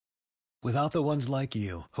Without the ones like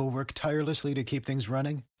you, who work tirelessly to keep things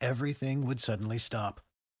running, everything would suddenly stop.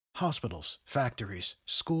 Hospitals, factories,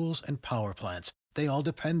 schools, and power plants, they all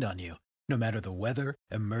depend on you. No matter the weather,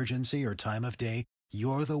 emergency, or time of day,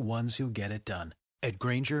 you're the ones who get it done. At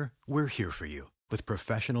Grainger, we're here for you with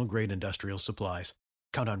professional-grade industrial supplies.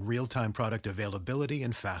 Count on real-time product availability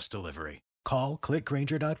and fast delivery. Call,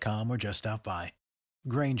 clickgrainger.com, or just stop by.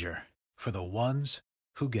 Grainger, for the ones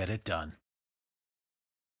who get it done.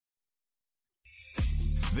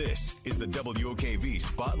 This is the WOKV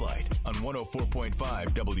Spotlight on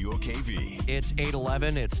 104.5 WOKV. It's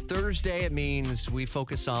 8:11. It's Thursday. It means we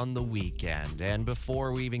focus on the weekend. And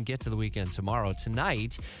before we even get to the weekend tomorrow,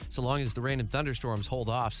 tonight, so long as the rain and thunderstorms hold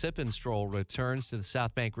off, Sip and Stroll returns to the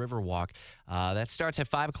South Bank Riverwalk. That starts at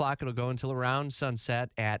 5 o'clock. It'll go until around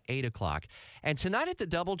sunset at 8 o'clock. And tonight at the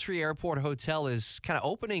DoubleTree Airport Hotel is kind of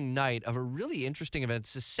opening night of a really interesting event.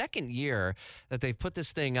 It's the second year that they've put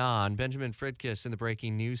this thing on. Benjamin Fridkiss in the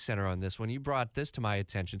Breaking News Center on this one. You brought this to my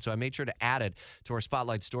attention, so I made sure to add it to our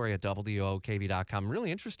Spotlight story at WOKV.com. I'm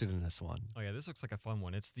really interested in this one. Oh, yeah, this looks like a fun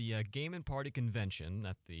one. It's the Game and Party Convention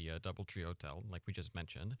at the DoubleTree Hotel, like we just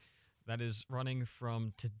mentioned. That is running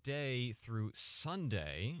from today through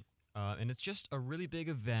Sunday. And it's just a really big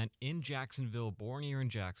event in Jacksonville, born here in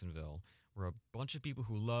Jacksonville, where a bunch of people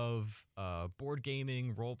who love board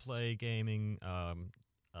gaming, role-play gaming,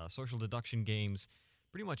 social deduction games,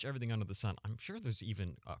 pretty much everything under the sun. I'm sure there's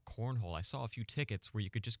even cornhole. I saw a few tickets where you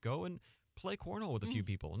could just go and play cornhole with a few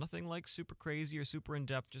people. Nothing like super crazy or super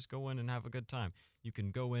in-depth. Just go in and have a good time. You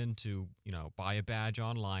can go in to, buy a badge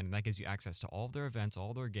online, and that gives you access to all of their events,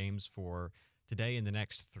 all their games for today and the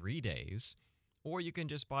next 3 days. Or you can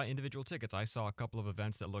just buy individual tickets. I saw a couple of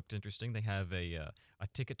events that looked interesting. They have a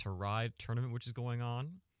Ticket to Ride tournament, which is going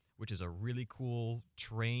on, which is a really cool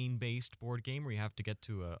train-based board game where you have to get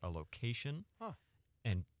to a location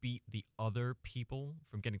and beat the other people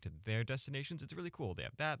from getting to their destinations. It's really cool. They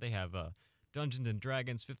have that. They have Dungeons &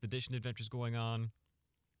 Dragons 5th edition adventures going on.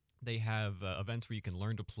 They have events where you can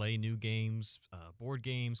learn to play new games, board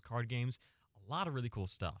games, card games. A lot of really cool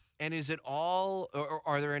stuff. And is it all, or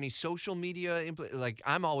are there any social media, like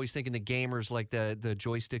I'm always thinking the gamers, like the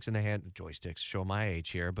joysticks in the hand, joysticks, show my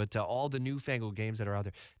age here, but all the newfangled games that are out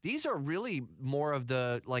there. These are really more of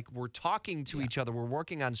the, like we're talking to each other, we're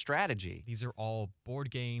working on strategy. These are all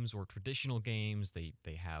board games or traditional games. They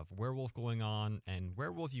have Werewolf going on, and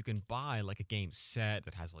Werewolf you can buy like a game set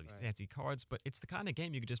that has all these fancy cards, but it's the kind of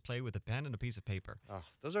game you can just play with a pen and a piece of paper. Oh,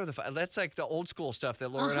 those are that's like the old school stuff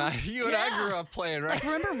that Laura and I, you and I grew up playing, right? Like,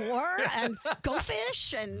 remember War and Go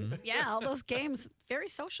Fish and all those games. Very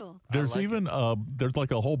social. There's even there's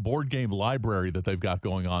like a whole board game library that they've got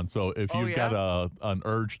going on. So if you've got an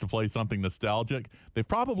urge to play something nostalgic, they've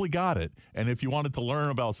probably got it. And if you wanted to learn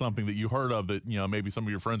about something that you heard of that maybe some of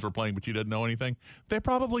your friends were playing but you didn't know anything, they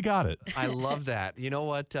probably got it. I love that. You know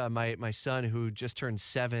what? My son, who just turned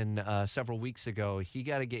 7 several weeks ago, he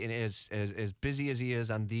got to get in as busy as he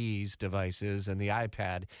is on these devices and the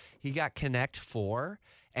iPad. He got Connect 4.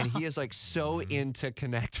 And he is like so into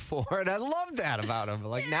Connect 4, and I love that about him.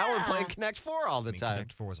 Like now we're playing Connect 4 all the time.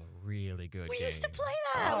 Connect 4 is a really good game. We used to play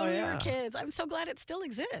that when we were kids. I'm so glad it still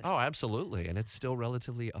exists. Oh, absolutely, and it's still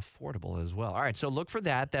relatively affordable as well. All right, so look for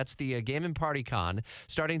that. That's the Game and Party Con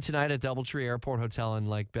starting tonight at DoubleTree Airport Hotel, and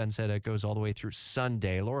like Ben said, it goes all the way through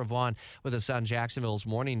Sunday. Laura Vaughn with us on Jacksonville's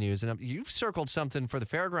Morning News, and you've circled something for the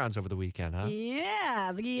Fairgrounds over the weekend, huh?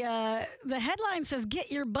 Yeah, the headline says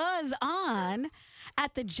 "Get your buzz on"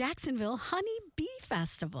 at the Jacksonville Honey Bee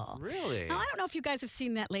Festival. Really? Now, I don't know if you guys have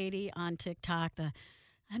seen that lady on TikTok,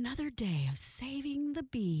 another day of saving the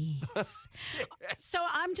bees. So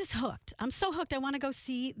I'm just hooked. I'm so hooked. I want to go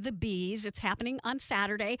see the bees. It's happening on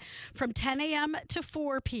Saturday from 10 a.m. to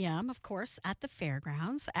 4 p.m., of course, at the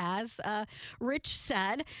Fairgrounds, as Rich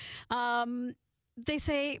said. They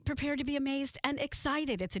say, prepare to be amazed and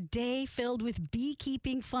excited. It's a day filled with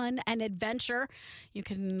beekeeping fun and adventure. You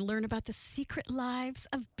can learn about the secret lives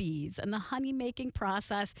of bees and the honey-making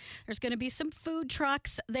process. There's going to be some food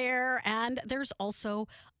trucks there, and there's also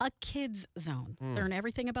a kids zone. Learn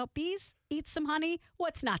everything about bees, eat some honey.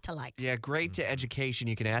 What's not to like? Yeah, great education.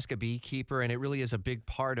 You can ask a beekeeper, and it really is a big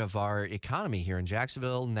part of our economy here in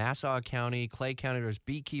Jacksonville, Nassau County, Clay County. There's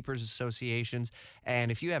beekeepers associations,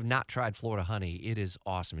 and if you have not tried Florida honey, it is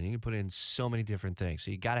awesome, and you can put in so many different things. So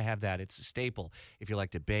you got to have that. It's a staple if you like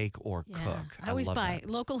to bake or cook. I always buy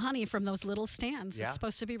local honey from those little stands. It's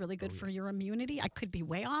supposed to be really good for your immunity. I could be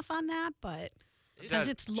way off on that, but Because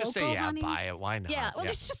it's local, just say, honey. buy it. Why not? Yeah, well,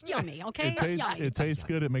 it's just yummy, okay? It tastes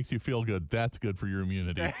good. It makes you feel good. That's good for your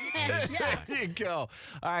immunity. There you go.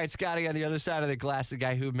 All right, Scotty, on the other side of the glass, the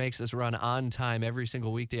guy who makes us run on time every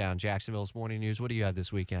single weekday on Jacksonville's Morning News. What do you have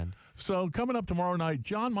this weekend? So coming up tomorrow night,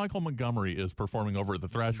 John Michael Montgomery is performing over at the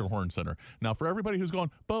Thrasher Horne Center. Now, for everybody who's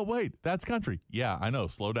going, but wait, that's country. Yeah, I know.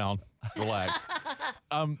 Slow down. Relax.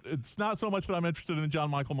 It's not so much that I'm interested in John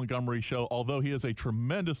Michael Montgomery's show, although he is a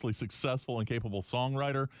tremendously successful and capable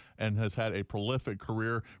songwriter and has had a prolific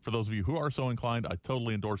career. For those of you who are so inclined, I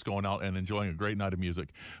totally endorse going out and enjoying a great night of music.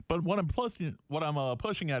 But what I'm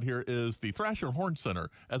pushing at here is the Thrasher Horne Center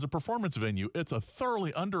as a performance venue. It's a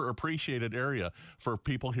thoroughly underappreciated area for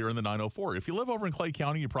people here in the 904. If you live over in Clay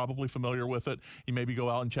County, you're probably familiar with it. You maybe go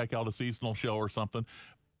out and check out a seasonal show or something.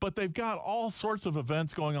 But they've got all sorts of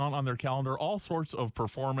events going on their calendar, all sorts of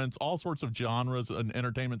performance, all sorts of genres and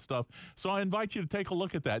entertainment stuff. So I invite you to take a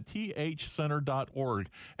look at that, thcenter.org,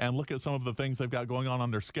 and look at some of the things they've got going on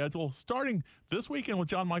their schedule, starting this weekend with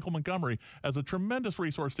John Michael Montgomery as a tremendous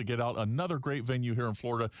resource to get out. Another great venue here in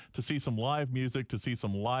Florida to see some live music, to see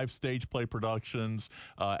some live stage play productions,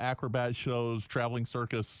 acrobat shows, traveling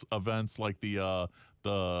circus events like the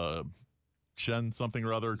Shen something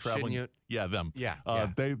or other traveling. Shin-Yut. Yeah, them. Yeah.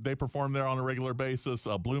 They perform there on a regular basis.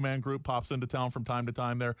 A Blue Man Group pops into town from time to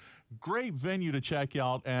time there. Great venue to check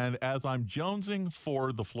out. And as I'm jonesing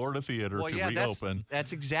for the Florida Theater to reopen.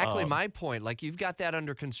 That's exactly my point. Like, you've got that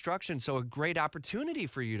under construction, so a great opportunity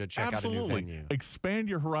for you to check out a new venue. Expand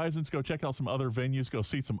your horizons. Go check out some other venues. Go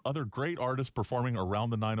see some other great artists performing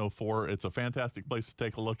around the 904. It's a fantastic place to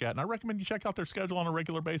take a look at. And I recommend you check out their schedule on a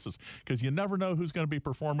regular basis because you never know who's going to be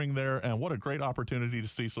performing there. And what a great opportunity to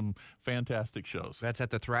see some fantastic shows. That's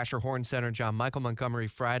at the Thrasher Horne Center. John Michael Montgomery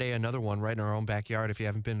Friday, another one right in our own backyard if you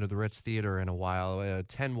haven't been to the Ritz Theater in a while.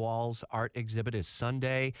 10 Walls art exhibit is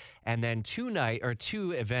Sunday, and then two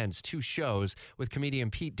shows with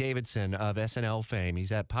comedian Pete Davidson of SNL fame.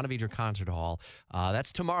 He's at Ponte Vedra Concert Hall.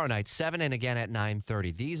 That's tomorrow night, 7 and again at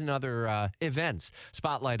 9:30. These and other events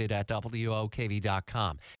spotlighted at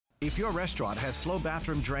WOKV.com. If your restaurant has slow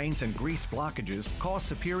bathroom drains and grease blockages, call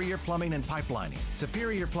Superior Plumbing and Pipelining.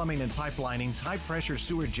 Superior Plumbing and Pipelining's high-pressure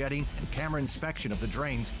sewer jetting and camera inspection of the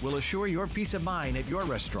drains will assure your peace of mind at your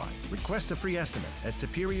restaurant. Request a free estimate at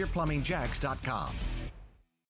SuperiorPlumbingJacks.com.